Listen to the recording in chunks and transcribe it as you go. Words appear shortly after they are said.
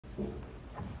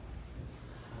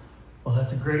Well,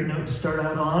 that's a great note to start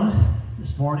out on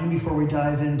this morning. Before we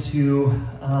dive into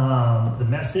the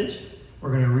message,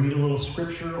 we're going to read a little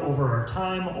scripture over our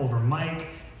time, over Mike.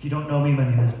 If you don't know me, my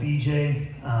name is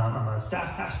BJ. I'm a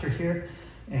staff pastor here,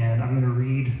 and I'm going to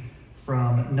read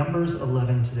from Numbers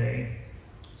 11 today.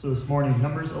 So this morning,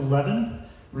 Numbers 11,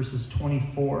 verses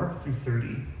 24 through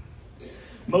 30.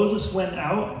 Moses went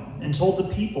out and told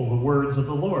the people the words of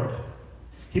the Lord.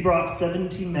 He brought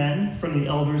 70 men from the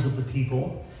elders of the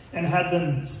people and had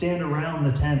them stand around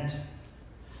the tent.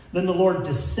 Then the Lord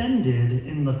descended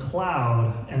in the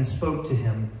cloud and spoke to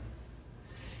him.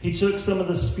 He took some of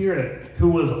the Spirit who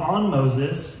was on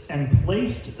Moses and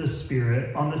placed the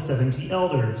Spirit on the 70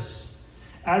 elders.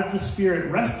 As the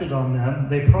Spirit rested on them,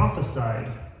 they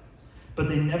prophesied, but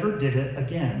they never did it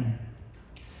again.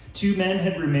 2 men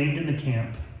had remained in the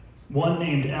camp, one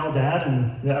named Eldad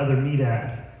and the other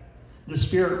Medad. The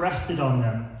Spirit rested on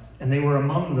them, and they were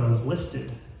among those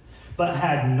listed, but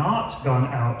had not gone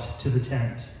out to the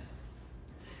tent.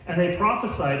 And they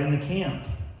prophesied in the camp.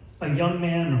 A young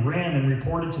man ran and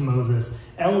reported to Moses,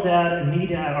 Eldad and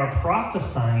Medad are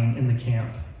prophesying in the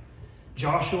camp.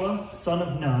 Joshua, son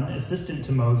of Nun, assistant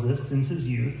to Moses since his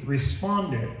youth,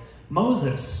 responded,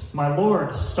 Moses, my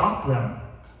Lord, stop them.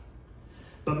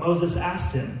 But Moses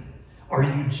asked him, are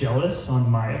you jealous on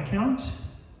my account?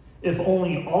 If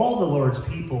only all the Lord's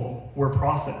people were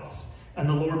prophets, and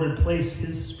the Lord would place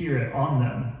his Spirit on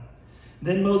them.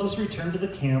 Then Moses returned to the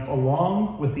camp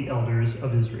along with the elders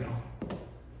of Israel.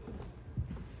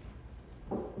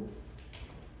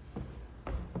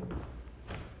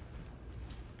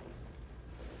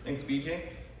 Thanks, BJ.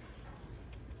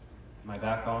 Am I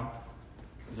back on?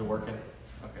 Is it working?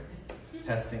 Okay.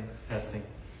 Testing.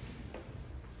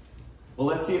 Well,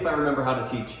 let's see if I remember how to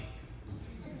teach.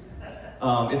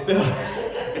 It's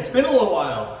been a little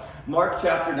while. Mark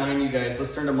chapter 9, you guys.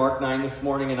 Let's turn to Mark 9 this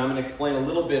morning, and I'm going to explain a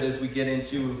little bit as we get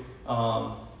into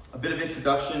a bit of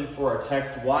introduction for our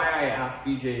text, why I asked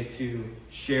BJ to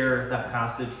share that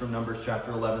passage from Numbers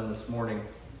chapter 11 this morning.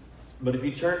 But if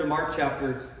you turn to Mark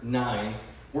chapter 9,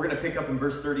 we're going to pick up in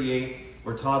verse 38,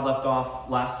 where Todd left off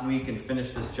last week, and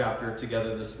finish this chapter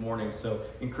together this morning. So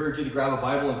encourage you to grab a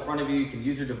Bible in front of you. You can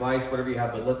use your device, whatever you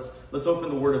have, but let's open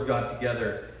the Word of God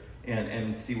together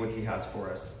and see what he has for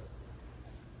us.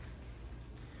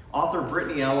 Author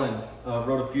Brittany Ellen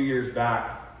wrote a few years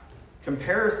back,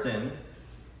 comparison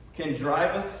can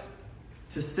drive us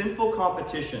to sinful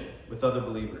competition with other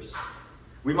believers.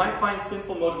 We might find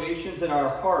sinful motivations in our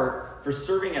heart for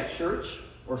serving at church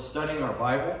or studying our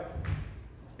Bible.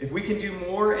 If we can do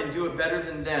more and do it better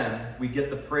than them, we get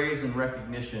the praise and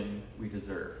recognition we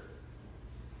deserve.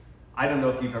 I don't know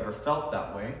if you've ever felt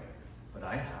that way, but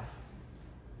I have.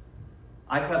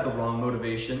 I've had the wrong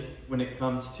motivation when it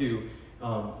comes to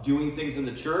doing things in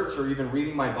the church, or even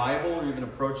reading my Bible, or even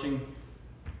approaching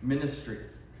ministry,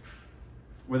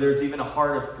 where there's even a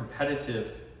heart of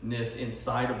competitiveness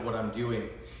inside of what I'm doing.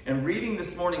 And reading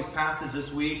this morning's passage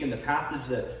this week and the passage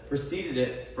that preceded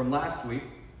it from last week,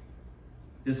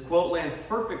 this quote lands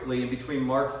perfectly in between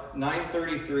Mark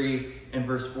 9:33 and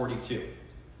verse 42.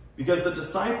 Because the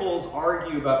disciples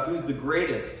argue about who's the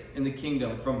greatest in the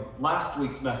kingdom from last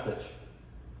week's message.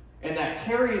 And that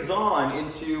carries on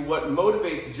into what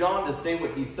motivates John to say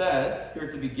what he says here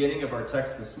at the beginning of our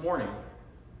text this morning.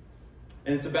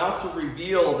 And it's about to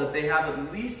reveal that they have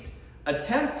at least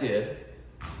attempted,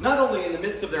 not only in the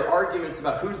midst of their arguments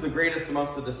about who's the greatest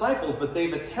amongst the disciples, but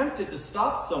they've attempted to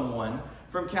stop someone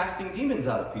from casting demons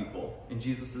out of people in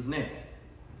Jesus' name.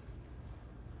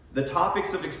 The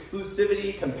topics of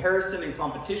exclusivity, comparison, and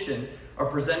competition are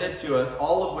presented to us,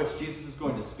 all of which Jesus is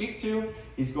going to speak to.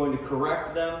 He's going to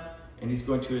correct them, and he's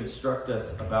going to instruct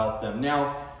us about them.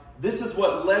 Now, this is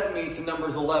what led me to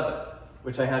Numbers 11,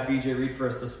 which I had BJ read for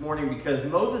us this morning, because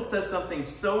Moses says something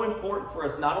so important for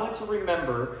us not only to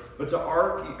remember, but to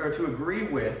argue or to agree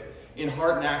with in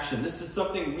heart and action. This is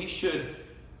something we should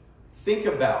think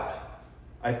about,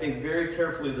 I think, very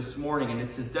carefully this morning, and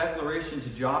it's his declaration to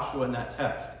Joshua in that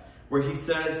text, where he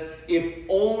says, if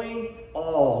only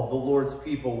all the Lord's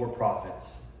people were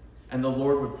prophets, and the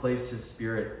Lord would place his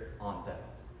Spirit on them.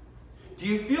 Do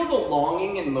you feel the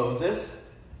longing in Moses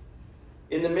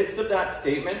in the midst of that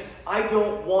statement? I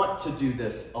don't want to do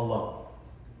this alone.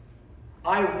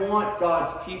 I want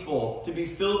God's people to be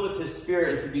filled with his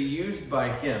Spirit and to be used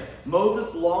by him.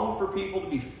 Moses longed for people to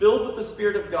be filled with the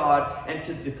Spirit of God and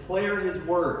to declare his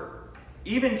word.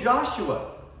 Even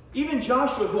Joshua,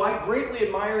 who I greatly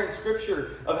admire in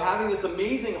Scripture, of having this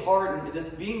amazing heart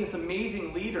and being this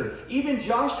amazing leader, even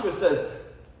Joshua says,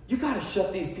 you got to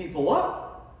shut these people up.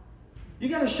 You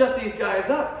got to shut these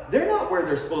guys up. They're not where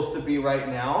they're supposed to be right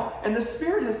now, and the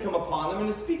Spirit has come upon them and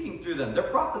is speaking through them. They're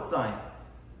prophesying.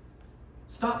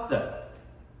 Stop them.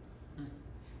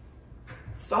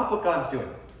 Stop what God's doing.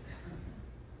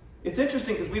 It's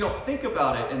interesting because we don't think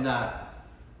about it in that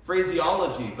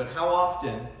phraseology, but how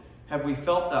often have we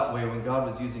felt that way when God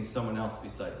was using someone else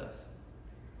besides us?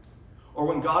 Or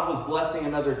when God was blessing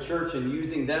another church and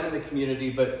using them in the community,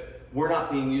 but we're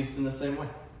not being used in the same way?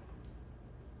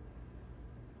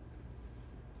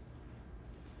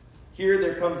 Here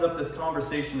there comes up this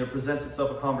conversation, there presents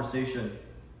itself a conversation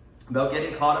about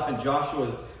getting caught up in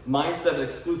Joshua's mindset of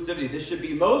exclusivity. This should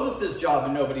be Moses' job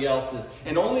and nobody else's.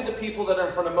 And only the people that are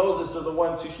in front of Moses are the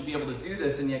ones who should be able to do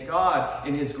this. And yet God,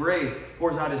 in his grace,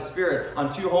 pours out his Spirit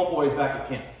on two homeboys back at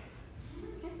camp.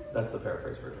 That's the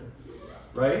paraphrase version.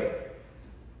 Right?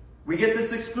 We get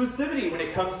this exclusivity when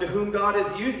it comes to whom God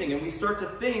is using. And we start to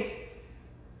think,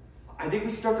 I think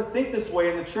we start to think this way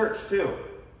in the church too.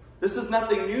 This is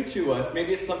nothing new to us.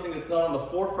 Maybe it's something that's not on the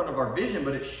forefront of our vision,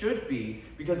 but it should be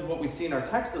because of what we see in our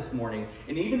text this morning.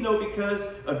 And even though because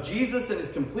of Jesus and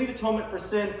his complete atonement for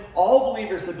sin, all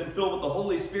believers have been filled with the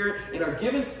Holy Spirit and are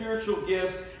given spiritual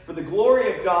gifts for the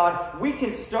glory of God, we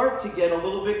can start to get a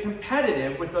little bit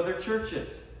competitive with other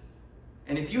churches.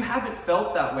 And if you haven't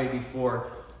felt that way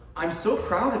before, I'm so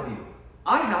proud of you.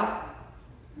 I have.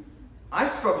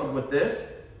 I've struggled with this.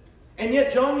 And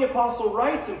yet John the Apostle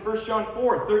writes in 1 John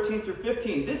 4, 13 through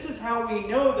 15, this is how we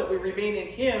know that we remain in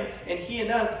him and he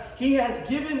in us. He has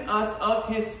given us of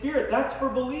his Spirit. That's for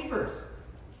believers.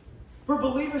 For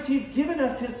believers, he's given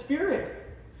us his Spirit.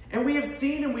 And we have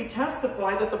seen and we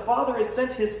testify that the Father has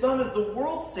sent his Son as the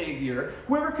world's Savior.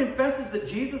 Whoever confesses that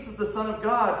Jesus is the Son of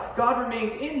God, God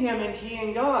remains in him and he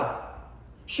in God.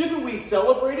 Shouldn't we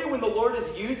celebrate it when the Lord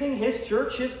is using his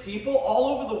church, his people,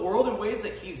 all over the world in ways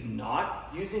that he's not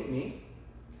using me?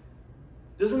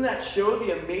 Doesn't that show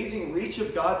the amazing reach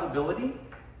of God's ability?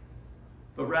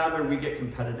 But rather, we get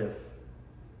competitive.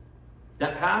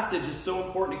 That passage is so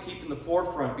important to keep in the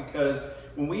forefront because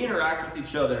when we interact with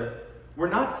each other, we're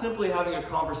not simply having a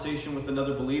conversation with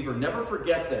another believer. Never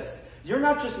forget this. You're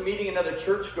not just meeting another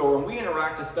churchgoer. When we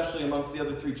interact, especially amongst the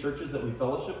other three churches that we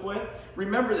fellowship with,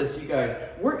 remember this, you guys.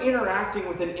 We're interacting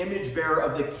with an image bearer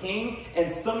of the King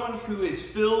and someone who is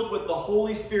filled with the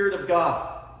Holy Spirit of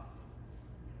God.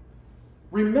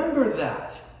 Remember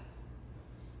that.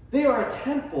 They are a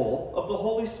temple of the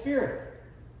Holy Spirit.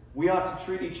 We ought to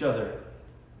treat each other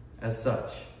as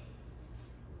such.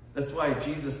 That's why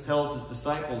Jesus tells his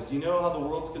disciples, you know how the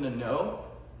world's going to know?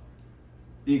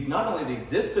 Not only the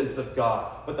existence of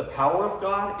God, but the power of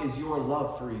God is your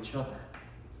love for each other.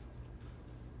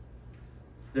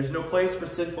 There's no place for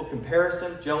sinful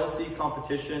comparison, jealousy,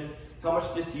 competition. How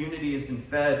much disunity has been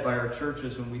fed by our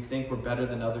churches when we think we're better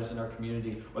than others in our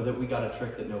community or that we got a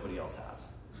trick that nobody else has.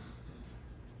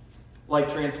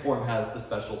 Like Transform has the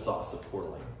special sauce of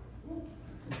twirling.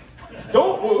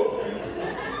 Don't whoop!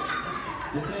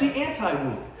 This is the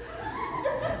anti-whoop.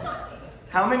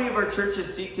 How many of our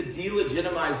churches seek to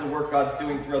delegitimize the work God's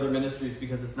doing through other ministries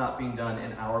because it's not being done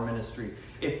in our ministry?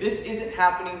 If this isn't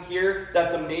happening here,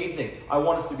 that's amazing. I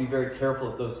want us to be very careful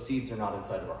that those seeds are not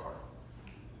inside of our heart.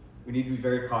 We need to be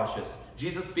very cautious.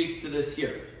 Jesus speaks to this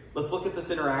here. Let's look at this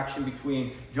interaction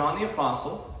between John the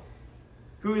Apostle,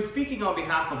 who is speaking on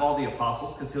behalf of all the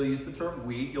apostles, because he'll use the term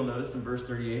we. You'll notice in verse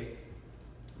 38.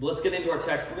 But let's get into our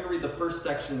text. We're going to read the first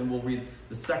section, and we'll read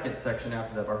the second section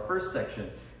after that. Our first section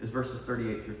is verses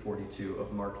 38 through 42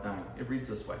 of Mark 9. It reads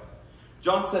this way.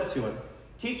 John said to him,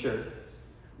 "Teacher,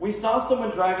 we saw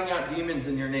someone driving out demons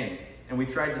in your name, and we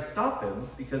tried to stop him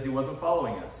because he wasn't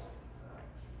following us."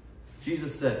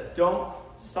 Jesus said, "Don't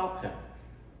stop him,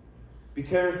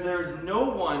 because there's no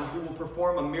one who will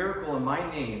perform a miracle in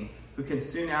my name who can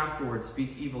soon afterwards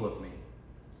speak evil of me.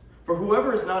 For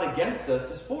whoever is not against us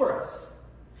is for us.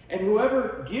 And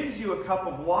whoever gives you a cup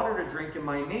of water to drink in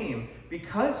my name,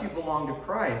 because you belong to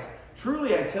Christ,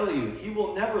 truly I tell you, he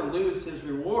will never lose his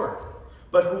reward.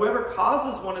 But whoever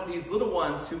causes one of these little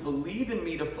ones who believe in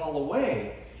me to fall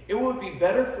away, it would be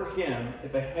better for him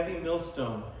if a heavy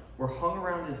millstone were hung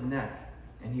around his neck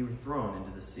and he were thrown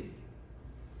into the sea."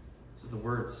 This is the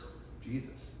words of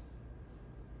Jesus.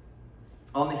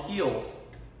 On the heels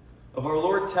of our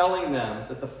Lord telling them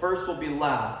that the first will be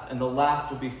last and the last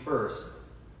will be first,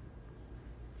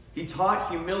 he taught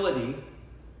humility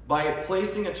by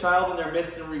placing a child in their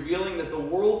midst and revealing that the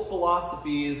world's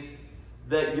philosophy is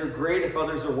that you're great if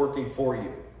others are working for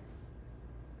you.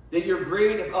 That you're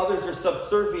great if others are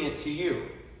subservient to you.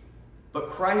 But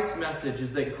Christ's message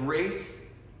is that grace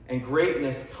and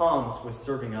greatness comes with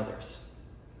serving others.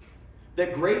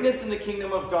 That greatness in the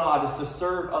kingdom of God is to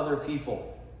serve other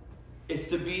people. It's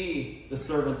to be the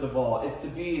servant of all. It's to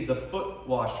be the foot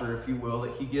washer, if you will,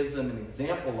 that he gives them an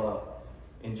example of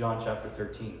in John chapter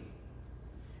 13.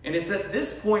 And it's at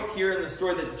this point here in the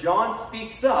story that John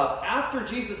speaks up. After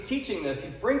Jesus teaching this, he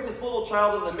brings this little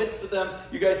child in the midst of them.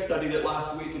 You guys studied it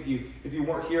last week. If you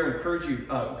weren't here, I encourage you,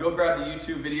 go grab the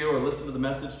YouTube video or listen to the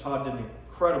message. Todd did an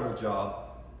incredible job.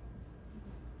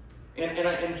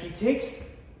 And he takes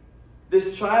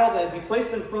this child, and as he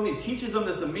places him in front of him, he teaches them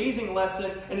this amazing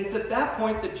lesson. And it's at that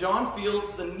point that John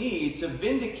feels the need to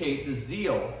vindicate the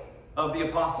zeal of the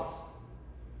apostles,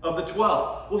 of the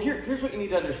 12. Well, here's what you need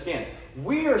to understand.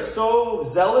 We are so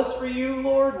zealous for you,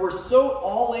 Lord. We're so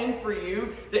all in for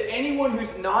you that anyone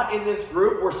who's not in this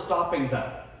group, we're stopping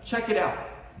them. Check it out.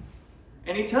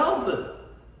 And he tells them,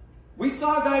 we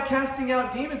saw a guy casting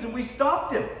out demons and we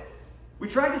stopped him. We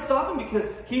tried to stop him because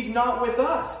he's not with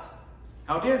us.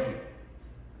 How dare he?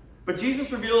 But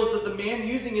Jesus reveals that the man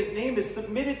using his name is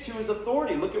submitted to his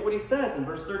authority. Look at what he says in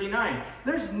verse 39.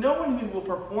 There's no one who will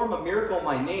perform a miracle in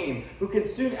my name who can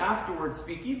soon afterwards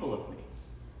speak evil of me.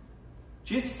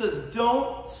 Jesus says,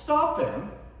 don't stop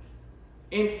him.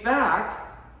 In fact,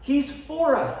 he's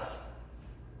for us.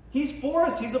 He's for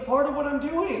us. He's a part of what I'm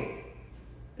doing.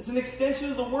 It's an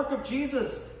extension of the work of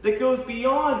Jesus that goes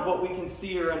beyond what we can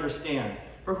see or understand.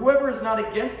 For whoever is not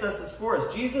against us is for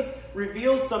us. Jesus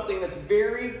reveals something that's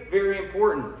very, very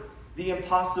important. The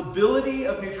impossibility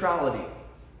of neutrality.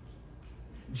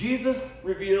 Jesus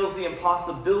reveals the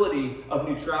impossibility of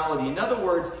neutrality. In other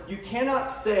words, you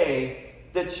cannot say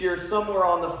that you're somewhere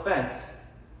on the fence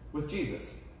with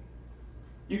Jesus.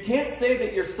 You can't say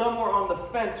that you're somewhere on the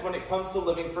fence when it comes to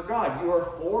living for God. You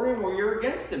are for him or you're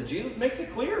against him. Jesus makes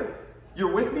it clear.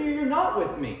 You're with me or you're not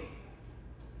with me.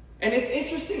 And it's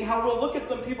interesting how we'll look at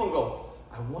some people and go,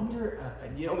 I wonder,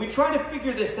 we try to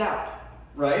figure this out,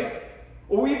 right?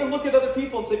 Or we even look at other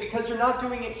people and say, because you're not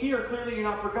doing it here, clearly you're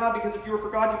not for God, because if you were for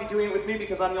God, you'd be doing it with me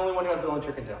because I'm the only one who has the only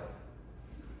trick in town.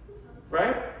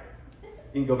 Right?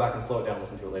 You can go back and slow it down and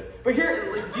listen to it later. But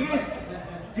here, do you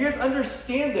guys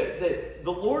understand that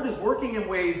the Lord is working in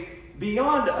ways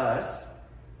beyond us?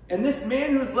 And this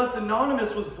man who is left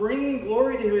anonymous was bringing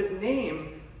glory to his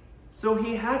name, so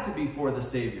he had to be for the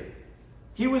Savior.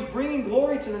 He was bringing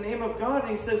glory to the name of God,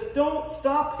 and he says, don't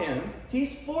stop him.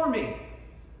 He's for me.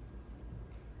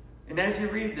 And as you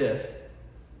read this,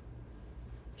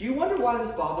 do you wonder why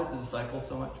this bothered the disciples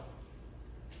so much?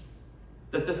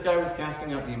 That this guy was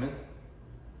casting out demons?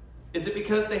 Is it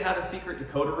because they had a secret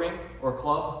Dakota ring or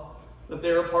club that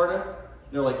they were a part of?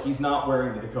 They're like, he's not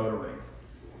wearing the Dakota ring.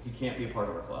 He can't be a part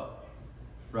of our club.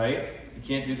 Right? He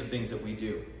can't do the things that we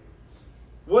do.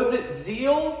 Was it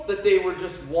zeal that they were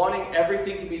just wanting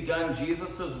everything to be done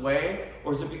Jesus' way?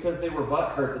 Or is it because they were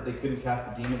butthurt that they couldn't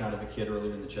cast a demon out of a kid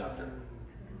earlier in the chapter?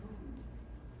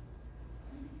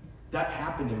 That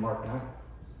happened in Mark 9.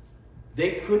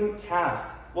 They couldn't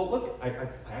cast. Well, look, I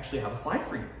actually have a slide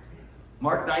for you.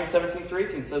 Mark 9, 17 through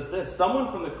 18 says this.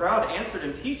 Someone from the crowd answered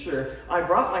him, Teacher, I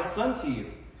brought my son to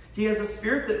you. He has a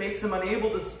spirit that makes him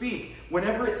unable to speak.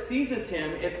 Whenever it seizes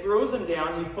him, it throws him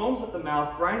down. He foams at the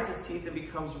mouth, grinds his teeth, and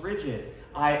becomes rigid.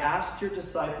 I asked your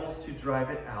disciples to drive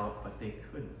it out, but they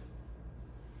couldn't.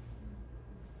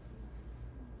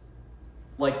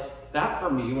 Like, that for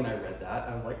me, when I read that,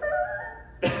 I was like,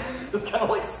 just kind of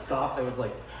like stopped. I was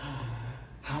like,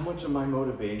 how much of my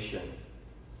motivation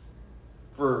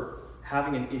for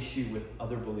having an issue with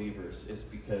other believers is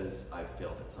because I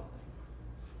failed at something?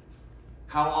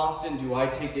 How often do I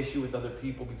take issue with other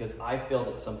people because I failed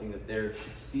at something that they're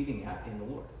succeeding at in the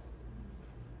Lord?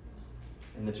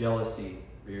 And the jealousy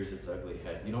rears its ugly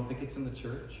head. You don't think it's in the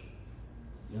church?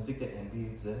 You don't think that envy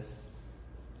exists?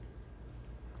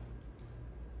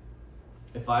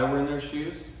 If I were in their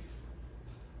shoes,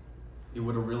 it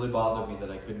would have really bothered me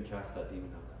that I couldn't cast that demon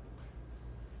out of them.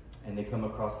 And they come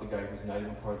across a guy who's not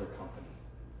even part of their company,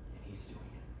 and he's doing it.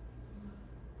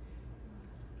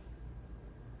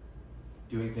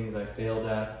 Doing things I failed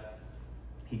at.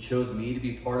 He chose me to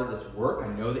be part of this work. I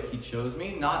know that he chose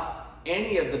me. Not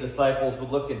any of the disciples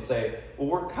would look and say, well,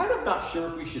 we're kind of not sure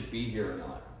if we should be here or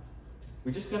not.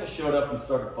 We just kind of showed up and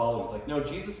started following. It's like, no,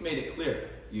 Jesus made it clear.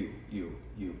 You.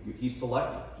 He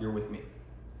selected. You're with me.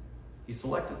 He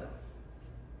selected them.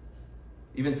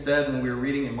 Even said when we were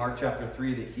reading in Mark chapter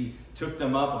 3 that he took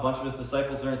them up, a bunch of his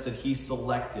disciples there, and said he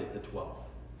selected the 12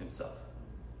 himself.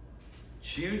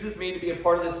 Chooses me to be a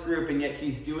part of this group, and yet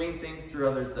he's doing things through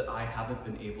others that I haven't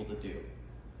been able to do.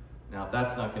 Now, if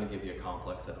that's not going to give you a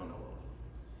complex, I don't know what.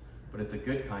 But it's a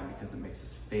good kind because it makes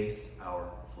us face our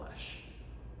flesh.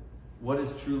 What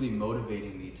is truly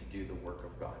motivating me to do the work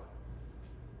of God?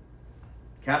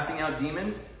 Casting out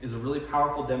demons is a really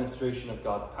powerful demonstration of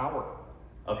God's power,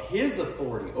 of his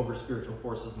authority over spiritual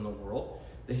forces in the world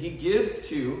that he gives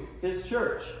to his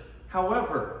church.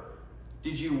 However,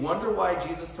 did you wonder why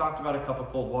Jesus talked about a cup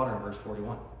of cold water in verse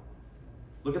 41?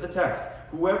 Look at the text.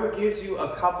 Whoever gives you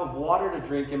a cup of water to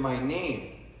drink in my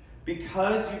name,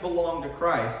 because you belong to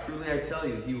Christ, truly I tell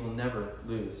you, he will never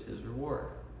lose his reward.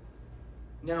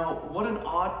 Now, what an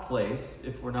odd place,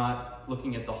 if we're not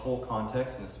looking at the whole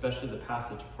context, and especially the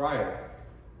passage prior,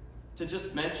 to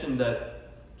just mention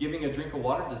that giving a drink of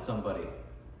water to somebody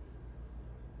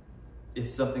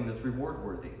is something that's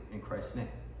reward-worthy in Christ's name.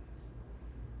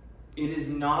 It is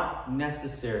not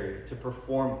necessary to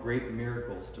perform great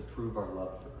miracles to prove our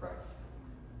love for Christ.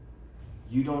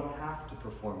 You don't have to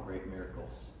perform great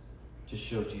miracles to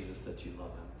show Jesus that you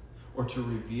love him, or to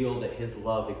reveal that his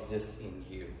love exists in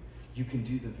you. You can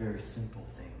do the very simple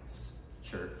things,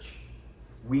 church.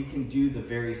 We can do the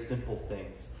very simple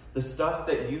things. The stuff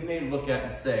that you may look at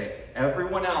and say,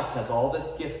 everyone else has all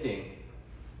this gifting,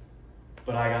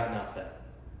 but I got nothing.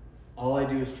 All I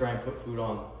do is try and put food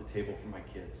on the table for my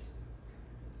kids.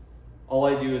 All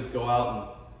I do is go out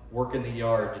and work in the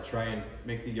yard to try and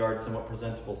make the yard somewhat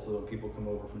presentable so that when people come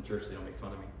over from church, they don't make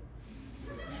fun of me.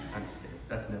 I'm just kidding.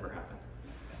 That's never happened.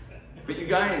 But you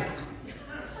guys,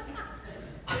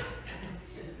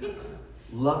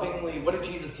 lovingly, what did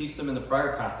Jesus teach them in the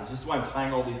prior passage? This is why I'm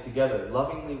tying all these together.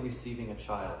 Lovingly receiving a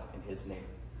child in his name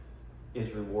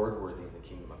is reward worthy in the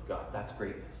kingdom of God. That's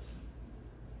greatness.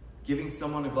 Giving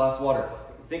someone a glass of water.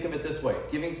 Think of it this way.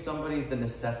 Giving somebody the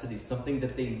necessity, something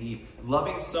that they need.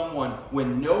 Loving someone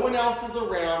when no one else is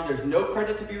around, there's no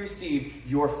credit to be received,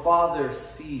 your Father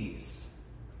sees.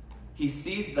 He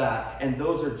sees that, and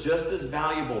those are just as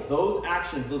valuable. Those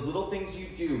actions, those little things you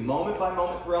do, moment by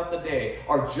moment throughout the day,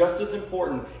 are just as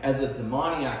important as a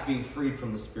demoniac being freed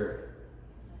from the spirit.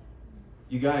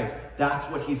 You guys, that's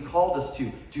what he's called us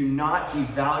to. Do not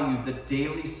devalue the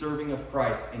daily serving of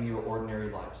Christ in your ordinary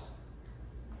lives.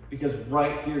 Because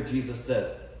right here, Jesus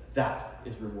says, that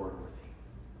is reward worthy.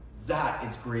 That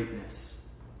is greatness.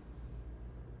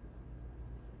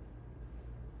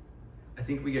 I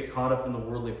think we get caught up in the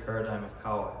worldly paradigm of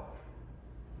power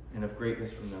and of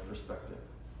greatness from their perspective.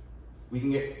 We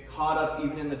can get caught up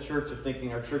even in the church of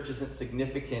thinking our church isn't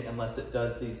significant unless it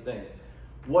does these things.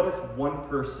 What if one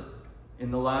person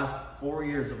in the last 4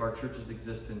 years of our church's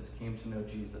existence came to know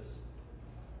Jesus?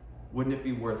 Wouldn't it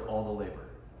be worth all the labor,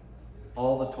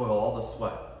 all the toil, all the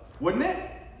sweat? Wouldn't it?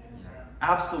 Yeah.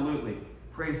 Absolutely.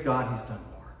 Praise God, he's done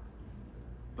more.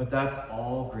 But that's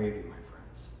all gravy, my friends.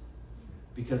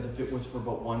 Because if it was for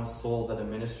but one soul that a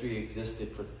ministry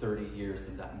existed for 30 years,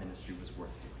 then that ministry was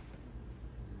worth doing.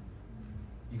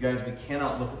 You guys, we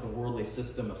cannot look at the worldly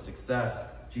system of success.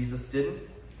 Jesus didn't.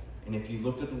 And if you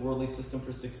looked at the worldly system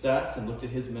for success and looked at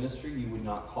his ministry, you would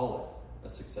not call it a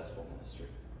successful ministry.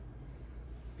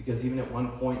 Because even at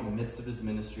one point in the midst of his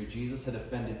ministry, Jesus had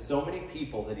offended so many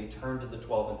people that he turned to the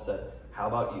 12 and said, how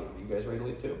about you? Are you guys ready to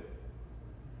leave too?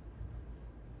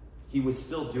 He was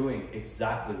still doing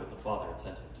exactly what the Father had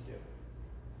sent him to do.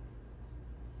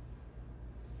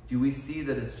 Do we see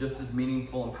that it's just as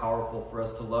meaningful and powerful for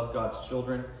us to love God's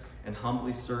children and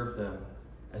humbly serve them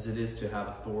as it is to have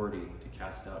authority to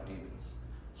cast out demons?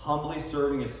 Humbly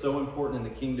serving is so important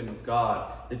in the kingdom of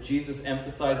God that Jesus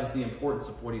emphasizes the importance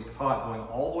of what he's taught, going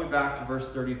all the way back to verse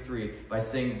 33 by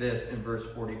saying this in verse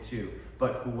 42.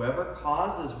 But whoever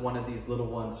causes one of these little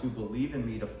ones who believe in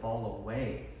me to fall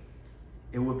away,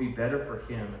 it would be better for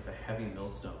him if a heavy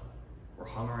millstone were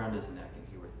hung around his neck and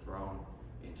he were thrown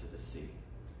into the sea.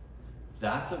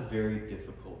 That's a very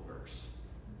difficult verse.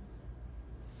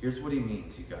 Here's what he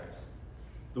means, you guys.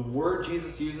 The word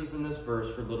Jesus uses in this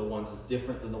verse for little ones is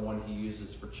different than the one he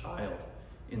uses for child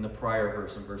in the prior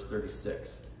verse in verse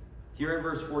 36. Here in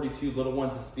verse 42, little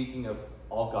ones is speaking of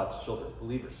all God's children,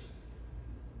 believers.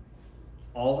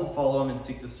 All who follow him and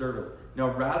seek to serve him. Now,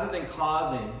 rather than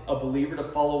causing a believer to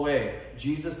fall away,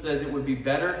 Jesus says it would be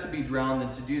better to be drowned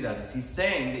than to do that. Is he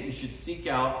saying that you should seek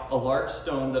out a large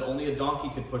stone that only a donkey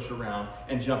could push around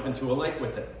and jump into a lake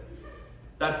with it?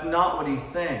 That's not what he's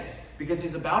saying. Because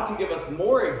he's about to give us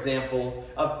more examples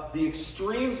of the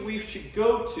extremes we should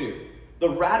go to. The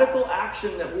radical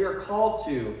action that we are called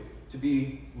to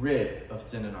be rid of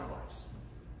sin in our lives.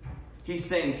 He's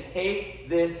saying, take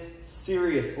this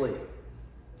seriously.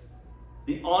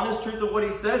 The honest truth of what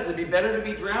he says, it'd be better to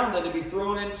be drowned than to be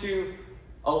thrown into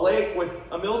a lake with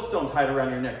a millstone tied around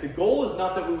your neck. The goal is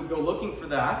not that we would go looking for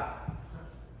that.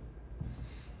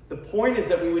 The point is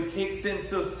that we would take sin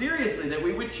so seriously that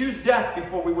we would choose death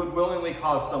before we would willingly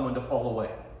cause someone to fall away.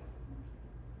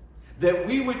 that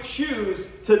we would choose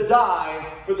to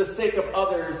die for the sake of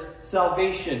others'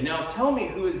 salvation. Now tell me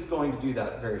who is going to do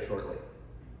that very shortly.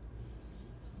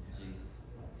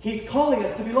 He's calling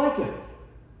us to be like him.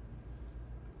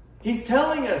 He's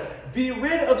telling us, be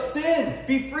rid of sin,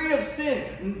 be free of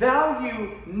sin,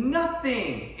 value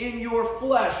nothing in your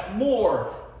flesh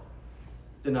more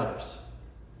than others.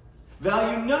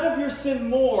 Value none of your sin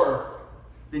more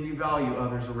than you value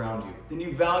others around you, than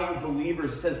you value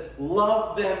believers. It says,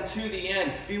 love them to the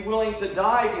end. Be willing to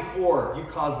die before you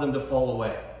cause them to fall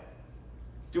away.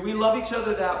 Do we love each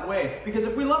other that way? Because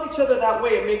if we love each other that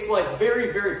way, it makes life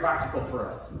very, very practical for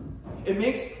us. It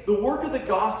makes the work of the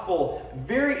gospel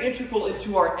very integral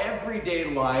into our everyday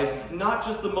lives, not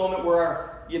just the moment where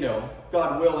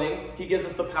God willing, he gives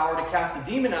us the power to cast a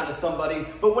demon out of somebody.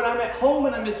 But when I'm at home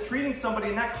and I'm mistreating somebody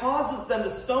and that causes them to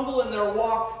stumble in their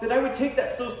walk, then I would take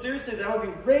that so seriously that I would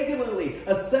be regularly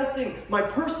assessing my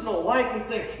personal life and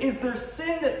saying, is there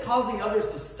sin that's causing others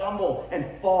to stumble and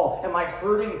fall? Am I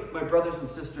hurting my brothers and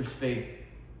sisters' faith?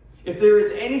 If there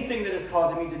is anything that is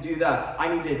causing me to do that,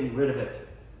 I need to be rid of it.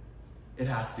 It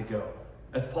has to go.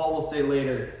 As Paul will say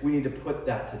later, we need to put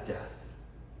that to death.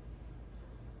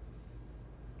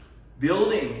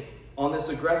 Building on this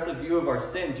aggressive view of our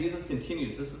sin, Jesus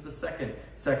continues. This is the second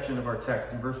section of our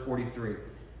text in verse 43.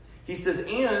 He says,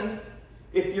 and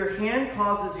if your hand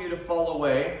causes you to fall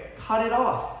away, cut it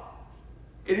off.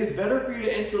 It is better for you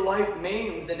to enter life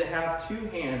maimed than to have two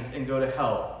hands and go to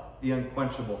hell, the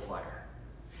unquenchable fire.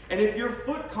 And if your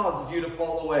foot causes you to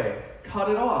fall away, cut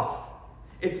it off.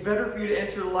 It's better for you to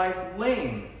enter life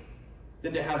lame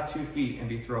than to have 2 feet and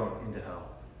be thrown into hell.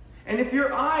 And if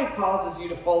your eye causes you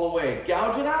to fall away,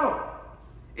 gouge it out.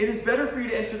 It is better for you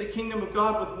to enter the kingdom of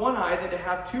God with one eye than to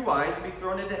have 2 eyes and be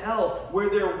thrown into hell, where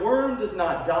their worm does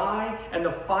not die and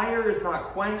the fire is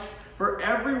not quenched, for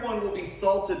everyone will be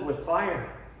salted with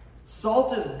fire.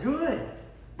 Salt is good,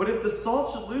 but if the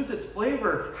salt should lose its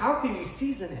flavor, how can you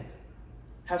season it?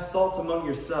 Have salt among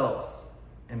yourselves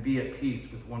and be at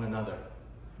peace with one another.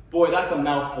 Boy, that's a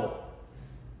mouthful.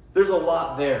 There's a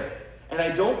lot there. And I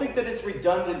don't think that it's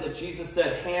redundant that Jesus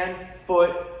said hand,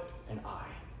 foot, and eye.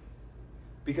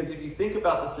 Because if you think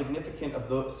about the significance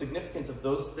of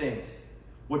those things,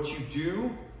 what you do,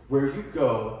 where you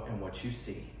go, and what you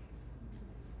see.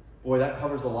 Boy, that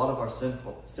covers a lot of our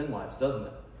sin lives, doesn't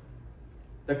it?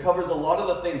 That covers a lot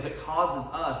of the things that causes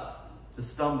us to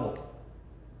stumble.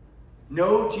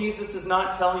 No, Jesus is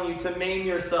not telling you to maim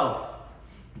yourself.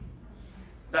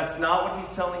 That's not what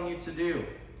he's telling you to do.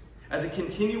 As a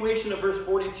continuation of verse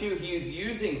 42, he is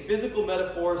using physical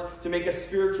metaphors to make a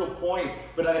spiritual point.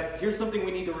 But here's something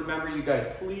we need to remember, you guys.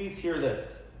 Please hear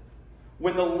this.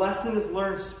 When the lesson is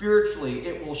learned spiritually,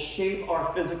 it will shape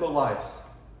our physical lives.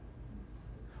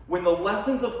 When the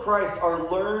lessons of Christ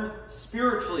are learned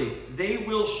spiritually, they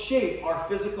will shape our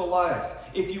physical lives.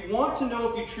 If you want to know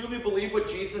if you truly believe what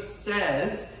Jesus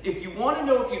says, if you want to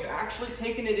know if you've actually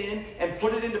taken it in and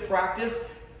put it into practice,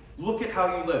 look at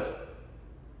how you live.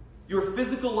 Your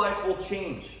physical life will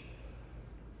change.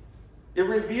 It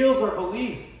reveals our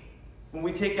belief when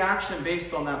we take action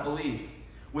based on that belief.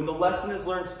 When the lesson is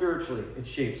learned spiritually, it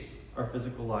shapes our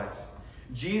physical lives.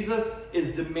 Jesus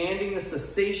is demanding the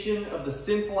cessation of the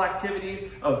sinful activities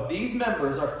of these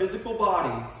members, our physical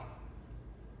bodies.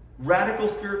 Radical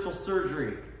spiritual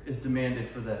surgery is demanded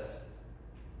for this.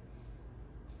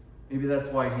 Maybe that's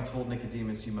why he told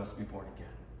Nicodemus, you must be born again.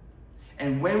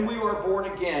 And when we are born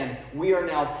again, we are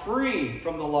now free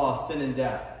from the law of sin and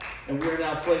death. And we are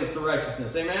now slaves to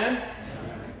righteousness. Amen?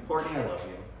 Amen. Courtney, I love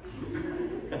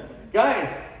you.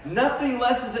 Guys, nothing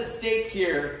less is at stake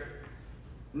here.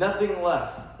 Nothing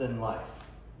less than life.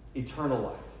 Eternal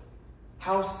life.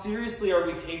 How seriously are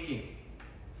we taking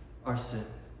our sin?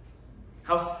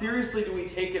 How seriously do we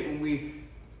take it when we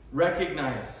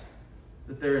recognize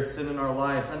that there is sin in our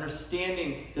lives?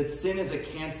 Understanding that sin is a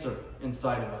cancer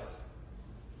inside of us.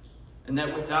 And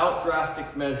that without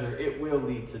drastic measure, it will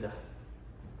lead to death.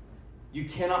 You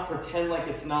cannot pretend like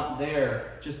it's not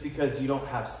there just because you don't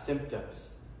have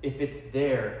symptoms. If it's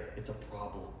there, it's a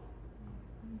problem.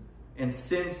 And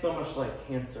sin, so much like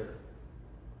cancer,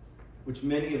 which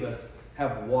many of us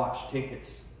have watched take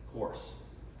its course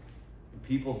in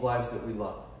people's lives that we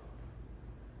love,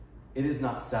 it is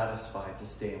not satisfied to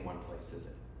stay in one place, is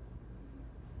it?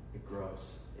 It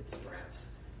grows. It spreads.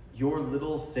 Your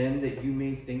little sin that you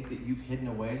may think that you've hidden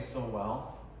away so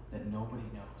well that nobody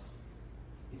knows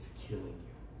is killing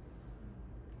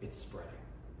you. It's spreading.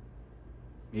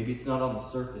 Maybe it's not on the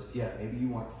surface yet. Maybe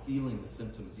you aren't feeling the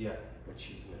symptoms yet, but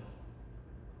you will.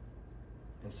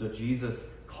 And so Jesus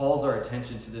calls our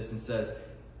attention to this and says,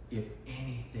 if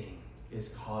anything is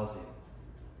causing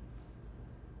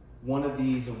one of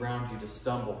these around you to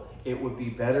stumble. It would be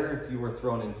better if you were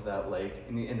thrown into that lake,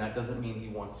 and that doesn't mean he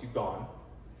wants you gone.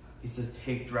 He says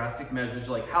take drastic measures.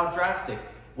 You're like, how drastic?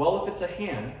 Well, if it's a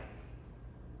hand,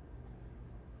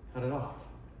 cut it off.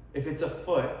 If it's a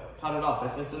foot, cut it off.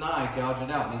 If it's an eye, gouge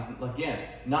it out. And he's, again,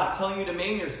 not telling you to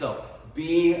maim yourself.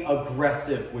 Be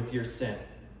aggressive with your sin.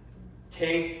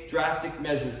 Take drastic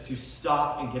measures to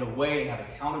stop and get away and have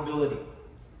accountability.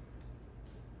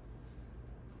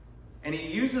 And he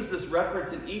uses this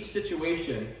reference in each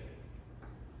situation,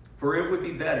 for it would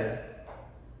be better,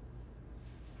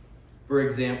 for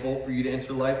example, for you to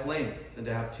enter life lame than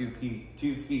to have 2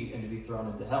 feet and to be thrown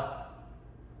into hell.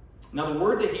 Now, the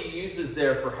word that he uses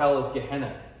there for hell is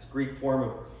Gehenna. It's a Greek form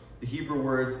of the Hebrew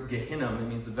words Gehinnom. It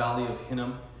means the valley of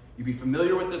Hinnom. You'd be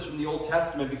familiar with this from the Old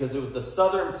Testament because it was the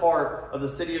southern part of the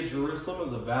city of Jerusalem. It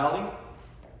was a valley.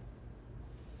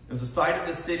 It was a site of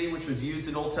the city which was used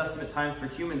in Old Testament times for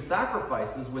human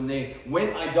sacrifices. When they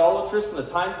went idolatrous in the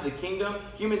times of the kingdom,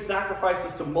 human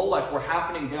sacrifices to Molech were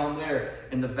happening down there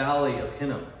in the valley of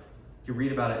Hinnom. You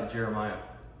read about it in Jeremiah.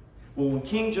 Well, when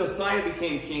King Josiah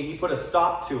became king, he put a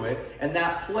stop to it. And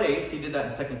that place, he did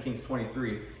that in 2 Kings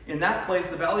 23. In that place,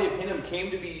 the valley of Hinnom came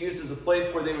to be used as a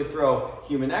place where they would throw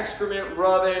human excrement,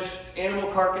 rubbish, animal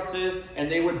carcasses,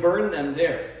 and they would burn them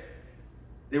there.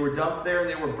 They were dumped there and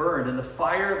they were burned. And the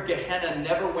fire of Gehenna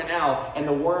never went out and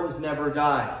the worms never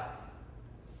died.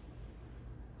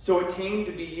 So it came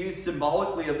to be used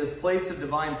symbolically of this place of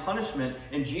divine punishment.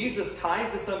 And Jesus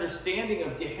ties this understanding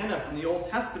of Gehenna from the Old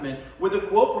Testament with a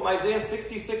quote from Isaiah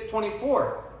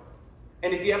 66:24.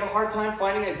 And if you have a hard time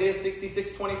finding Isaiah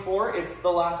 66:24, it's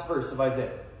the last verse of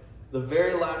Isaiah. The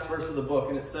very last verse of the book.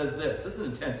 And it says this. This is an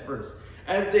intense verse.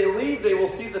 As they leave, they will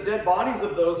see the dead bodies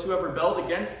of those who have rebelled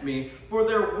against me, for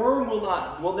their worm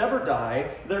will never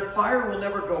die, their fire will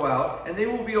never go out, and they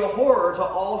will be a horror to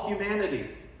all humanity.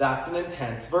 That's an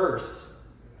intense verse.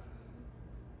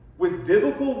 With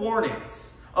biblical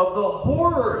warnings of the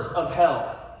horrors of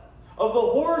hell, of the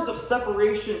horrors of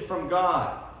separation from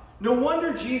God. No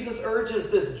wonder Jesus urges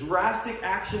this drastic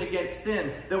action against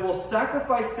sin that will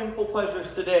sacrifice sinful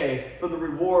pleasures today for the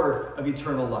reward of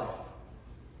eternal life.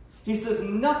 He says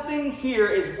nothing here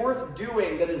is worth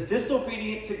doing that is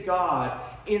disobedient to God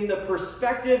in the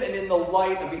perspective and in the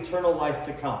light of eternal life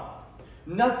to come.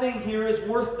 Nothing here is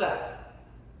worth that.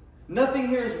 Nothing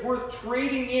here is worth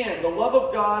trading in the love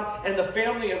of God and the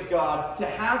family of God to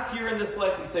have here in this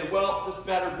life and say, well, this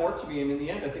mattered more to me, and in the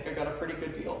end, I think I got a pretty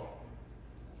good deal.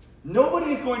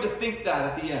 Nobody is going to think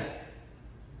that at the end.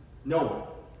 No one.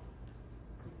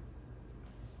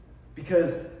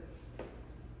 Because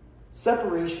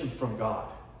separation from God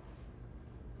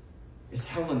is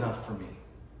hell enough for me.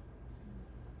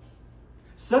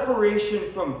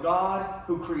 Separation from God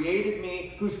who created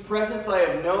me, whose presence I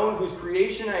have known, whose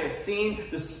creation I have seen,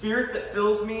 the Spirit that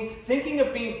fills me, thinking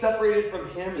of being separated from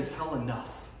Him is hell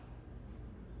enough.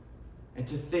 And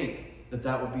to think that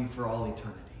that would be for all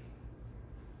eternity.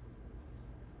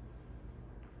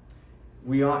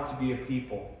 We ought to be a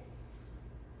people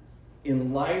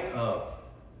in light of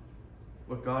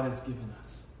what God has given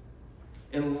us.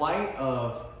 In light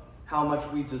of how much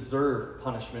we deserve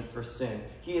punishment for sin.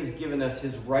 He has given us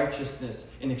His righteousness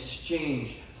in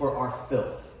exchange for our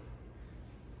filth.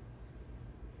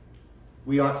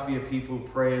 We ought to be a people who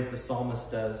pray as the psalmist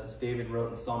does, as David wrote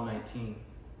in Psalm 19.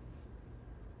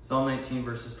 Psalm 19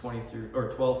 verses 12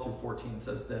 through 14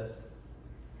 says this.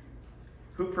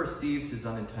 Who perceives his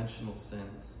unintentional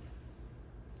sins?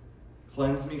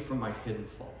 Cleanse me from my hidden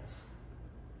faults.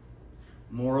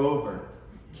 Moreover,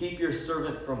 keep your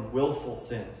servant from willful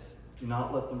sins. Do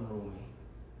not let them rule me.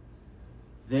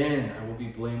 Then I will be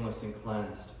blameless and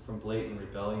cleansed from blatant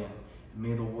rebellion. And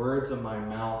may the words of my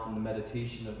mouth and the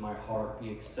meditation of my heart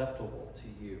be acceptable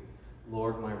to you,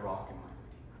 Lord, my rock and my redeemer.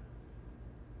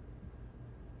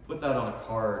 Put that on a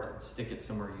card and stick it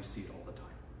somewhere you see it all the time.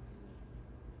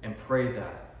 And pray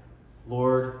that,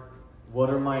 Lord, what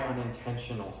are my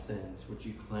unintentional sins? Would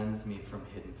you cleanse me from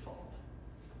hidden fault?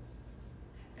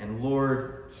 And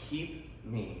Lord, keep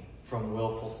me from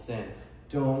willful sin.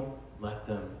 Don't let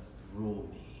them rule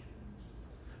me.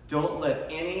 Don't let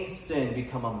any sin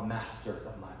become a master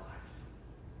of my life.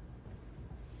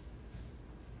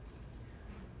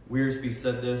 Wiersbe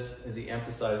said this as he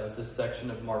emphasizes this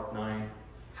section of Mark 9,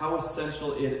 how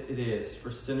essential it is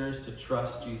for sinners to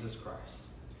trust Jesus Christ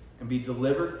and be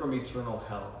delivered from eternal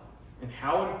hell, and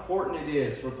how important it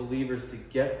is for believers to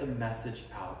get the message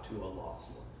out to a lost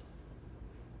world.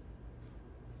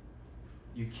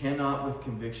 You cannot with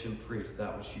conviction preach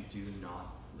that which you do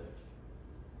not live.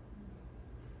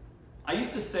 I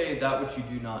used to say that which you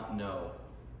do not know.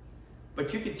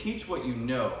 But you can teach what you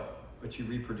know, but you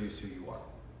reproduce who you are.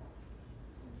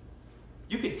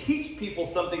 You could teach people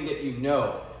something that you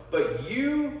know, but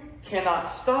you cannot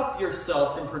stop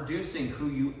yourself from producing who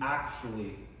you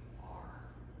actually are.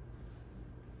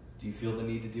 Do you feel the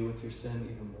need to deal with your sin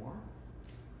even more?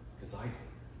 Because I do.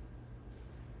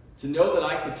 To know that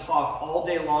I could talk all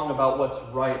day long about what's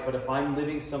right, but if I'm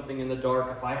living something in the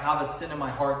dark, if I have a sin in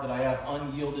my heart that I have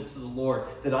unyielded to the Lord,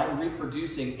 that I'm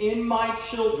reproducing in my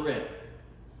children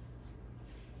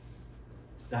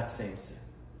that same sin.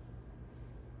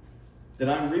 That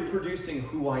I'm reproducing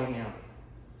who I am.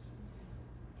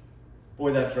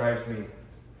 Boy, that drives me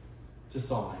to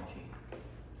Psalm 19.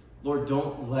 Lord,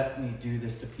 don't let me do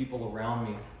this to people around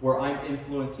me where I'm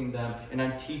influencing them and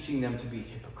I'm teaching them to be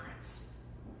hypocrites.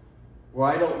 Where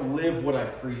I don't live what I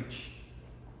preach.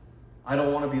 I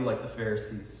don't want to be like the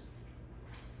Pharisees.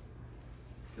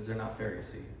 Because they're not fair, you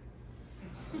see.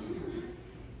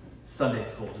 Sunday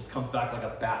school just comes back like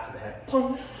a bat to the head.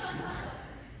 Pum!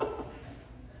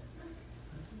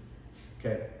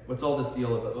 Okay, what's all this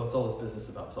business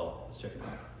about Saul? Let's check it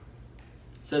out. It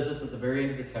says this at the very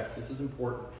end of the text. This is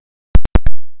important.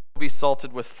 Be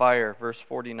salted with fire, verse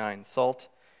 49. Salt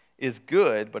is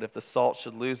good, but if the salt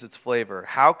should lose its flavor,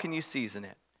 how can you season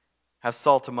it? Have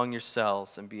salt among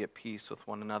yourselves and be at peace with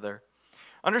one another.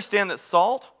 Understand that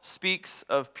salt speaks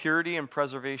of purity and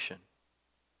preservation.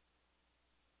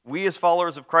 We as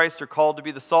followers of Christ are called to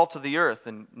be the salt of the earth,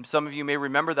 and some of you may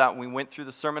remember that when we went through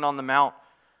the Sermon on the Mount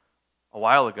a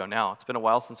while ago now. It's been a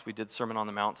while since we did Sermon on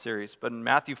the Mount series. But in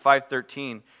Matthew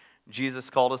 5:13, Jesus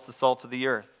called us the salt of the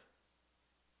earth.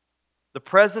 The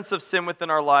presence of sin within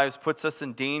our lives puts us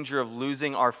in danger of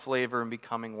losing our flavor and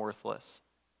becoming worthless.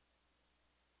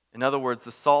 In other words,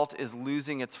 the salt is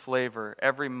losing its flavor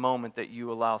every moment that you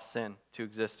allow sin to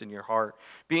exist in your heart.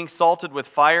 Being salted with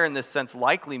fire in this sense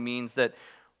likely means that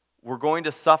we're going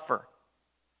to suffer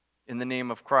in the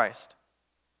name of Christ.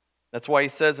 That's why he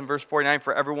says in verse 49,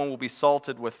 for everyone will be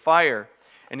salted with fire.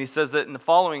 And he says that in the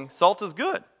following, salt is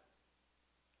good.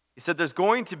 He said there's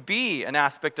going to be an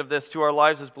aspect of this to our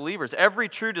lives as believers. Every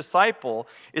true disciple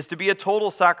is to be a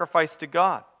total sacrifice to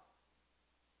God.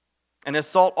 And as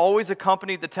salt always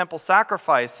accompanied the temple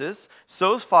sacrifices,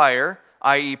 so fire,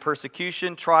 i.e.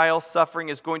 persecution, trial, suffering,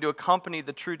 is going to accompany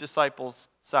the true disciples'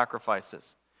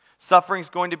 sacrifices. Suffering is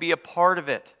going to be a part of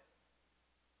it.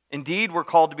 Indeed, we're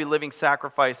called to be living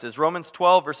sacrifices. Romans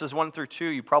 12, verses 1 through 2,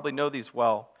 you probably know these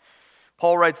well.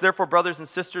 Paul writes, therefore, brothers and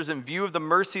sisters, in view of the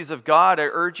mercies of God, I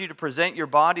urge you to present your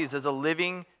bodies as a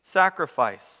living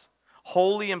sacrifice,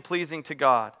 holy and pleasing to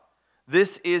God.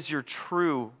 This is your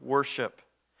true worship.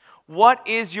 What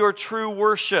is your true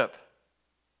worship?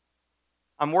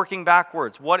 I'm working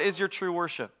backwards. What is your true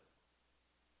worship?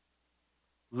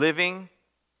 Living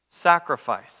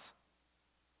sacrifice.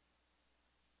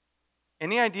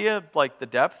 Any idea, like, the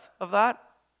depth of that?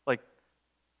 Like,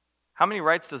 how many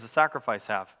rights does a sacrifice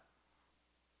have?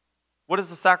 What is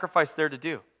the sacrifice there to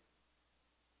do?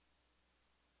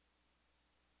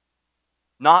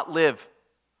 Not live.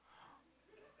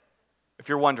 If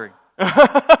you're wondering.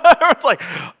 It's like,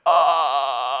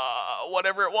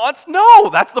 whatever it wants. No,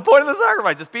 that's the point of the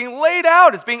sacrifice. It's being laid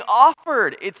out. It's being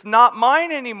offered. It's not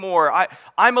mine anymore.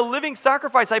 I'm a living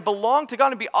sacrifice. I belong to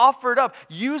God and be offered up.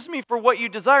 Use me for what you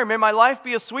desire. May my life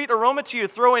be a sweet aroma to you.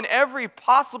 Throw in every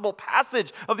possible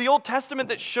passage of the Old Testament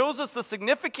that shows us the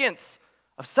significance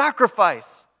of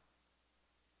sacrifice.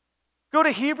 Go to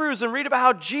Hebrews and read about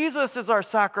how Jesus is our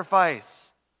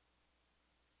sacrifice.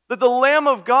 That the Lamb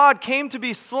of God came to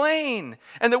be slain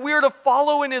and that we are to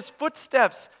follow in his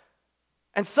footsteps.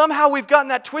 And somehow we've gotten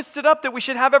that twisted up that we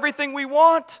should have everything we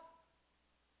want.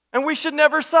 And we should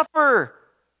never suffer.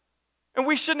 And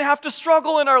we shouldn't have to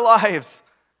struggle in our lives.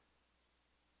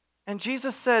 And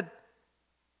Jesus said,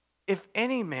 if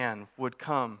any man would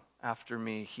come after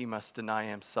me, he must deny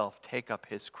himself, take up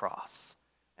his cross,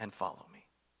 and follow me.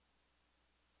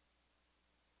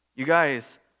 You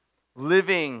guys,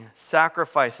 living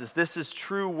sacrifices. This is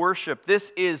true worship.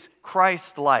 This is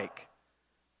Christ-like.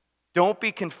 Don't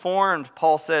be conformed,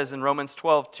 Paul says in Romans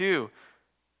 12:2,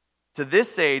 to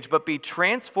this age, but be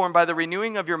transformed by the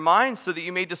renewing of your mind so that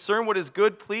you may discern what is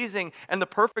good, pleasing, and the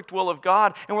perfect will of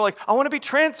God. And we're like, I want to be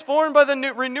transformed by the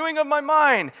renewing of my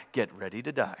mind. Get ready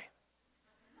to die.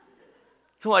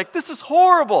 You're like, this is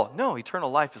horrible. No,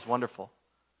 eternal life is wonderful.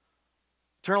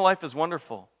 Eternal life is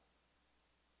wonderful.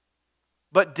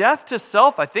 But death to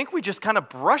self, I think we just kind of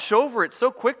brush over it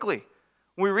so quickly.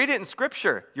 When we read it in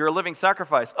Scripture, you're a living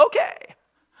sacrifice. Okay.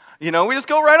 You know, we just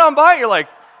go right on by it. You're like,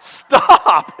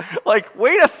 stop. Like,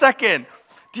 wait a second.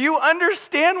 Do you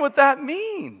understand what that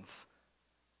means?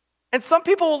 And some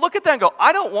people will look at that and go,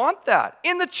 I don't want that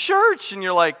in the church. And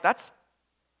you're like, that's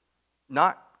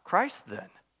not Christ then.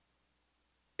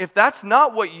 If that's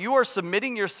not what you are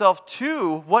submitting yourself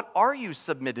to, what are you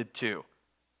submitted to?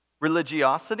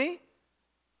 Religiosity?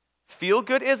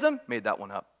 Feel-goodism? Made that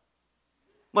one up.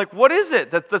 Like, what is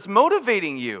it that's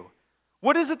motivating you?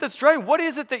 What is it that's driving? What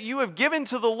is it that you have given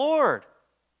to the Lord?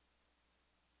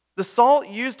 The salt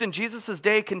used in Jesus'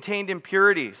 day contained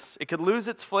impurities. It could lose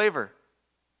its flavor.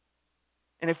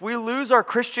 And if we lose our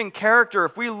Christian character,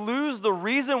 if we lose the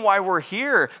reason why we're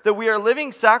here, that we are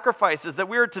living sacrifices, that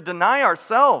we are to deny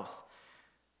ourselves,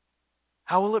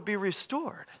 how will it be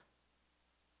restored?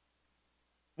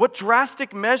 What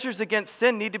drastic measures against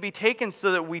sin need to be taken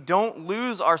so that we don't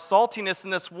lose our saltiness in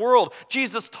this world?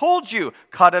 Jesus told you,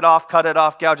 cut it off,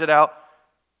 gouge it out.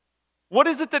 What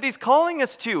is it that he's calling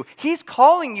us to? He's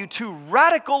calling you to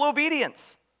radical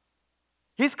obedience.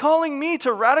 He's calling me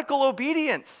to radical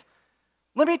obedience.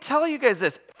 Let me tell you guys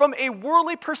this, from a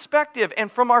worldly perspective and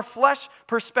from our flesh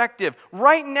perspective,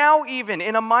 right now even,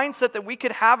 in a mindset that we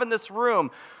could have in this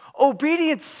room,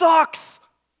 obedience sucks.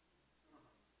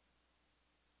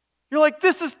 You're like,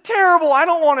 this is terrible, I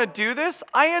don't want to do this.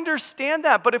 I understand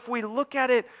that, but if we look at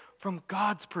it from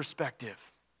God's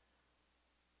perspective,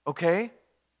 okay?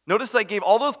 Notice I gave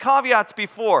all those caveats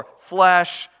before,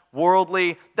 flesh,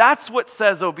 worldly, that's what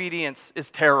says obedience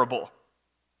is terrible.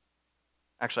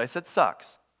 Actually, I said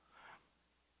sucks.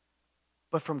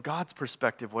 But from God's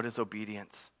perspective, what is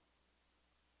obedience?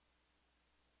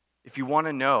 If you want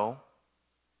to know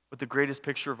what the greatest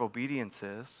picture of obedience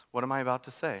is, what am I about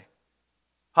to say?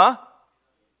 Huh?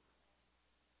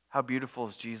 How beautiful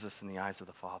is Jesus in the eyes of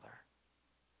the Father?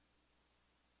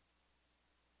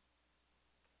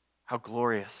 How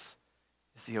glorious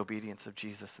is the obedience of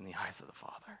Jesus in the eyes of the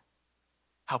Father?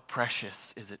 How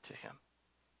precious is it to him?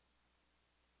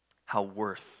 How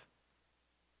worth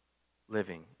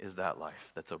living is that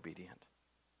life that's obedient?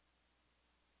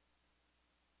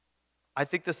 I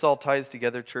think this all ties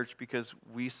together, church, because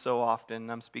we so often,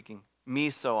 I'm speaking, me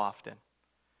so often,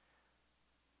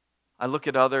 I look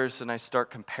at others and I start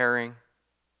comparing.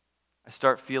 I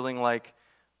start feeling like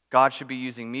God should be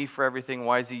using me for everything.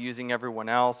 Why is he using everyone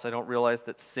else? I don't realize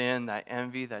that sin, that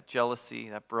envy, that jealousy,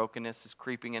 that brokenness is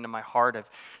creeping into my heart. I've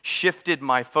shifted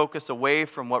my focus away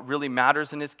from what really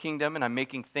matters in his kingdom, and I'm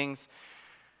making things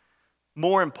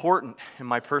more important in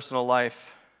my personal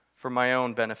life for my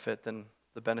own benefit than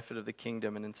the benefit of the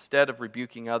kingdom. And instead of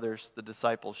rebuking others, the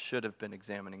disciples should have been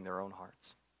examining their own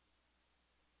hearts.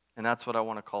 And that's what I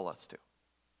want to call us to.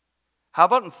 How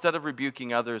about instead of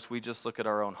rebuking others, we just look at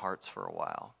our own hearts for a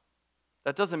while?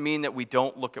 That doesn't mean that we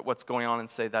don't look at what's going on and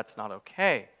say that's not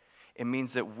okay. It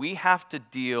means that we have to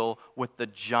deal with the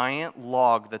giant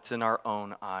log that's in our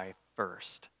own eye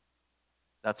first.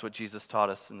 That's what Jesus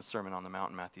taught us in the Sermon on the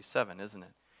Mount in Matthew 7, isn't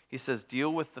it? He says,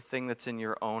 deal with the thing that's in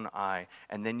your own eye,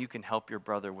 and then you can help your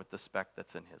brother with the speck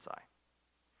that's in his eye.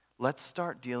 Let's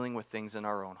start dealing with things in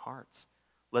our own hearts.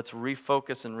 Let's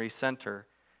refocus and recenter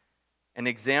and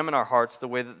examine our hearts the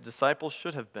way that the disciples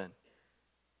should have been.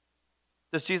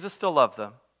 Does Jesus still love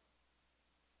them?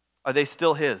 Are they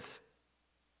still his?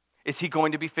 Is he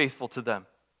going to be faithful to them?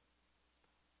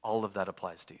 All of that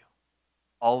applies to you.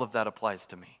 All of that applies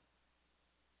to me.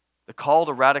 The call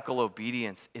to radical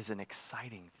obedience is an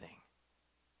exciting thing.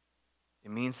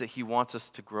 It means that he wants us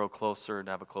to grow closer and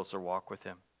have a closer walk with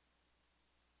him.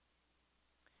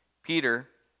 Peter,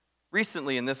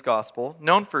 recently in this gospel,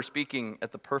 known for speaking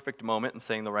at the perfect moment and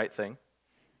saying the right thing,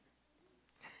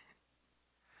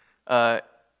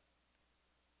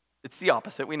 it's the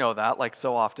opposite. We know that. Like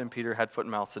so often, Peter had foot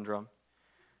and mouth syndrome.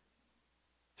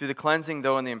 Through the cleansing,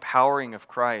 though, and the empowering of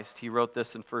Christ, he wrote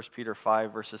this in 1 Peter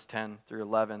 5, verses 10 through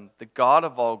 11. The God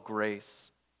of all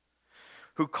grace,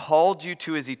 who called you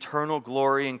to his eternal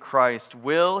glory in Christ,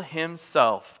 will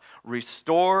himself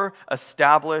restore,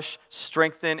 establish,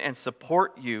 strengthen, and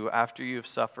support you after you have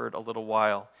suffered a little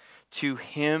while. To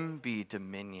him be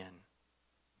dominion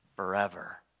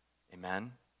forever.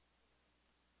 Amen.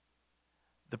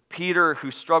 The Peter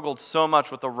who struggled so much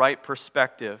with the right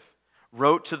perspective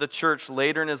wrote to the church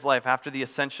later in his life after the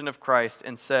ascension of Christ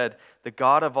and said, the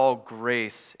God of all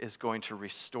grace is going to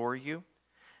restore you,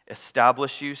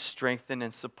 establish you, strengthen,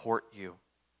 and support you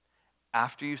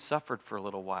after you've suffered for a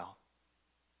little while.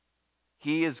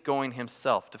 He is going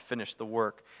himself to finish the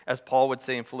work. As Paul would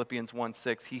say in Philippians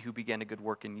 1:6, he who began a good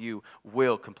work in you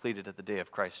will complete it at the day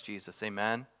of Christ Jesus.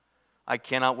 Amen? I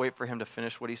cannot wait for him to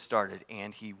finish what he started,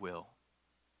 and he will.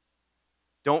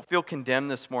 Don't feel condemned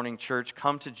this morning, church.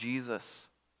 Come to Jesus.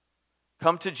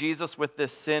 Come to Jesus with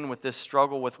this sin, with this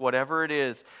struggle, with whatever it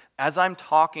is. As I'm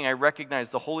talking, I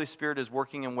recognize the Holy Spirit is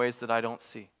working in ways that I don't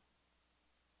see.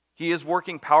 He is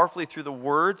working powerfully through the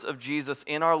words of Jesus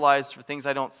in our lives for things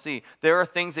I don't see. There are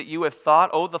things that you have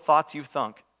thought, the thoughts you've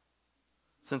thunk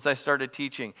since I started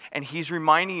teaching. And He's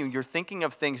reminding you, you're thinking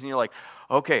of things and you're like,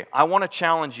 okay, I want to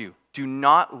challenge you. Do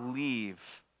not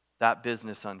leave that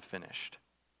business unfinished.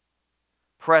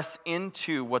 Press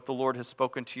into what the Lord has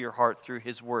spoken to your heart through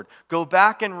His Word. Go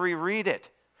back and reread it.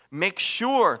 Make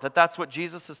sure that that's what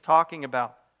Jesus is talking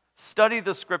about. Study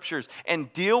the Scriptures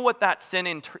and deal with that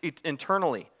sin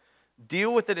internally.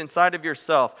 Deal with it inside of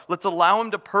yourself. Let's allow Him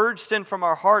to purge sin from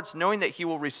our hearts, knowing that He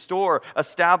will restore,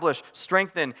 establish,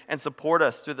 strengthen, and support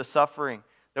us through the suffering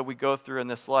that we go through in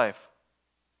this life.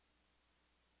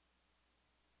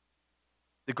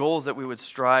 The goal is that we would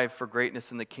strive for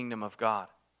greatness in the kingdom of God.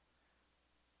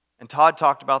 And Todd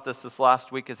talked about this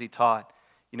last week as he taught.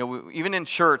 You know, even in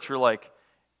church, we're like,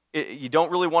 you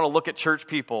don't really want to look at church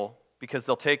people because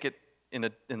they'll take it in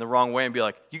the wrong way and be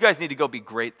like, you guys need to go be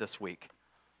great this week.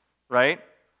 Right?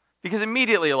 Because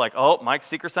immediately you're like, oh, Mike's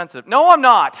seeker sensitive. No, I'm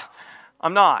not.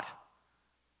 I'm not.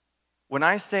 When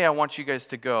I say I want you guys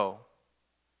to go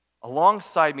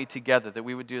alongside me together, that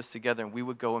we would do this together and we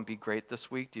would go and be great this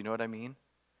week, do you know what I mean?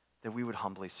 That we would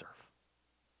humbly serve.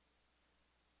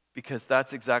 Because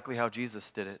that's exactly how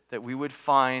Jesus did it. That we would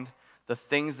find the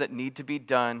things that need to be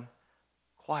done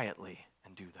quietly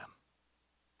and do them.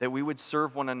 That we would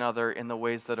serve one another in the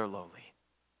ways that are lowly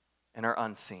and are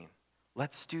unseen.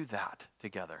 Let's do that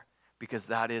together, because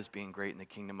that is being great in the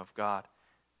kingdom of God.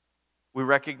 We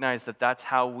recognize that that's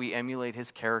how we emulate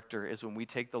His character, is when we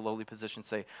take the lowly position and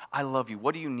say, I love you.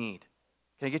 What do you need?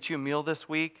 Can I get you a meal this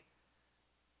week?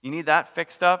 You need that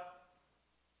fixed up?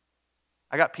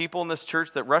 I got people in this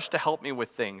church that rush to help me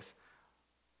with things.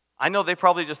 I know they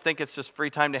probably just think it's just free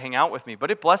time to hang out with me,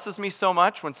 but it blesses me so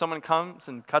much when someone comes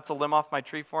and cuts a limb off my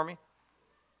tree for me.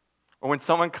 Or when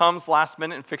someone comes last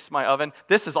minute and fixes my oven.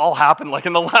 This has all happened like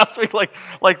in the last week. Like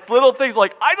little things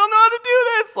like, I don't know how to do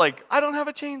this. Like, I don't have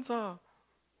a chainsaw.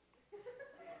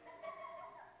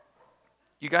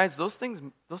 You guys, those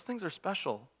things are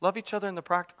special. Love each other in the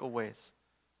practical ways.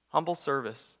 Humble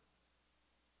service.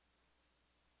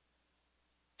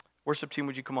 Worship team,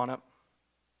 would you come on up?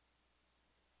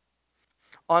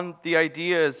 On the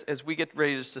ideas, as we get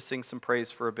ready just to sing some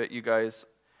praise for a bit, you guys,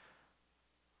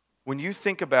 when you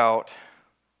think about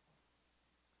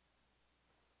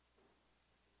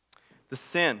the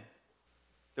sin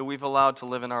that we've allowed to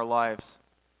live in our lives,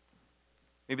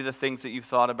 maybe the things that you've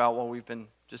thought about while we've been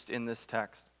just in this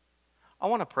text, I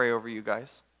want to pray over you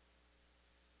guys,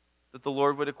 that the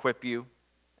Lord would equip you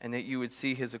and that you would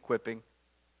see His equipping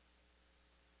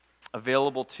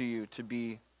available to you to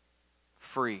be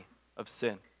free of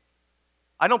sin.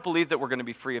 I don't believe that we're going to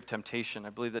be free of temptation. I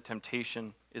believe that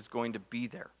temptation is going to be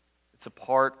there. It's a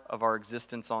part of our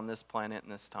existence on this planet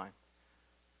in this time.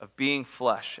 Of being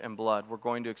flesh and blood, we're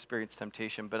going to experience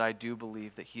temptation, but I do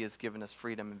believe that He has given us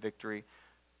freedom and victory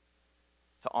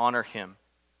to honor Him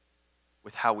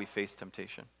with how we face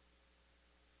temptation.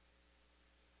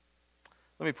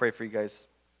 Let me pray for you guys.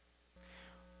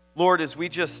 Lord, as we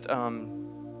just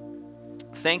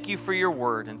thank you for your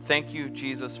word, and thank you,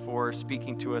 Jesus, for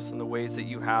speaking to us in the ways that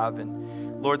you have,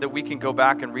 and Lord, that we can go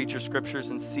back and read your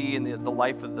scriptures and see in the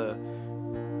life of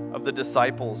the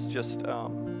disciples just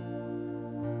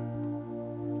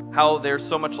how they're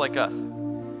so much like us.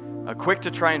 Quick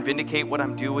to try and vindicate what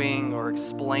I'm doing or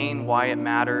explain why it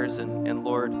matters, and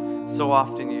Lord, so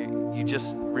often you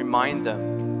just remind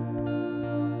them,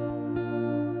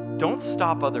 don't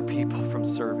stop other people from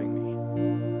serving me.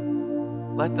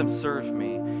 Let them serve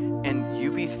me, and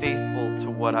you be faithful to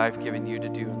what I've given you to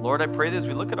do. And Lord, I pray that as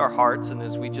we look at our hearts and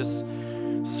as we just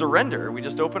surrender, we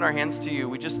just open our hands to you,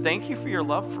 we just thank you for your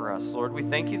love for us, Lord. We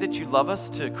thank you that you love us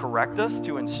to correct us,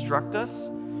 to instruct us,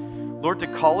 Lord, to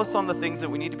call us on the things that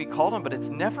we need to be called on, but it's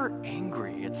never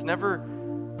angry. It's never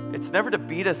to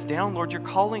beat us down, Lord. You're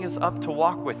calling us up to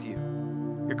walk with you.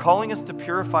 You're calling us to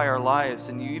purify our lives,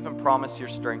 and you even promise your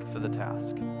strength for the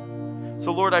task.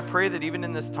 So, Lord, I pray that even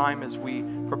in this time as we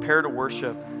prepare to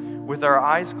worship, with our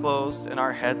eyes closed and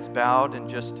our heads bowed and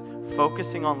just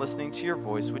focusing on listening to your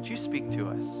voice, would you speak to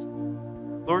us?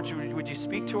 Lord, would you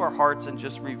speak to our hearts and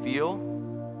just reveal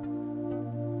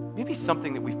maybe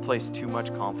something that we've placed too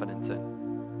much confidence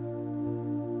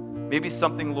in? Maybe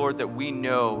something, Lord, that we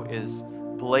know is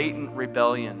blatant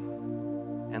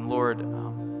rebellion. And Lord,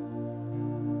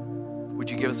 would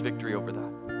you give us victory over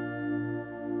that?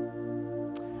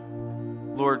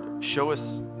 Lord, show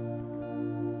us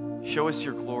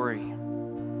your glory.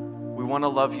 We want to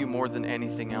love you more than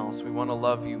anything else. We want to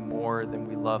love you more than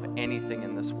we love anything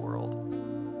in this world.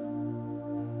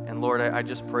 And Lord, I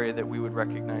just pray that we would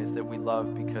recognize that we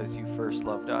love because you first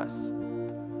loved us.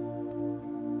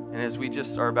 And as we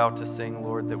just are about to sing,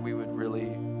 Lord, that we would really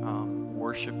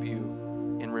worship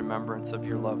you in remembrance of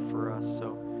your love for us.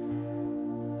 So,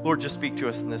 Lord, just speak to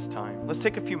us in this time. Let's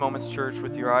take a few moments, church,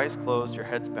 with your eyes closed, your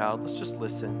heads bowed. Let's just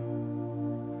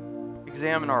listen.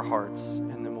 Examine our hearts,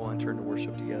 and then we'll enter into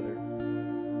worship together.